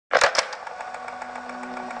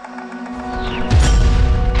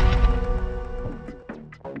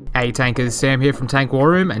Hey tankers, Sam here from Tank War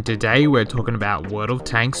Room, and today we're talking about World of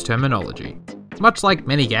Tanks terminology. Much like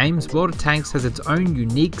many games, World of Tanks has its own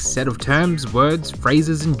unique set of terms, words,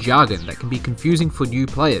 phrases and jargon that can be confusing for new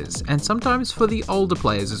players, and sometimes for the older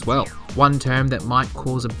players as well. One term that might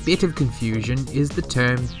cause a bit of confusion is the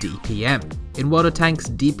term DPM. In World of Tanks,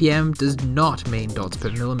 DPM does not mean dots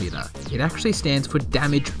per millimeter. It actually stands for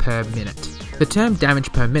damage per minute. The term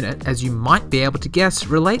damage per minute, as you might be able to guess,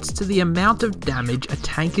 relates to the amount of damage a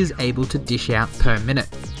tank is able to dish out per minute.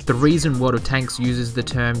 The reason World of Tanks uses the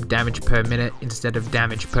term damage per minute instead of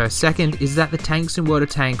damage per second is that the tanks in World of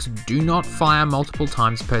Tanks do not fire multiple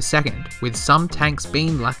times per second, with some tanks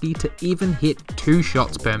being lucky to even hit 2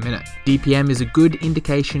 shots per minute. DPM is a good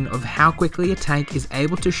indication of how quickly a tank is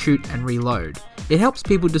able to shoot and reload. It helps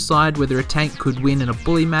people decide whether a tank could win in a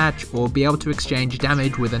bully match or be able to exchange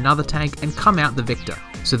damage with another tank and come out the victor.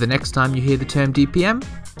 So the next time you hear the term DPM,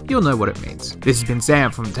 you'll know what it means. This has been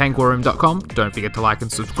Sam from TankWarRoom.com. Don't forget to like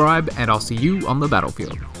and subscribe, and I'll see you on the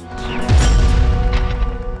battlefield.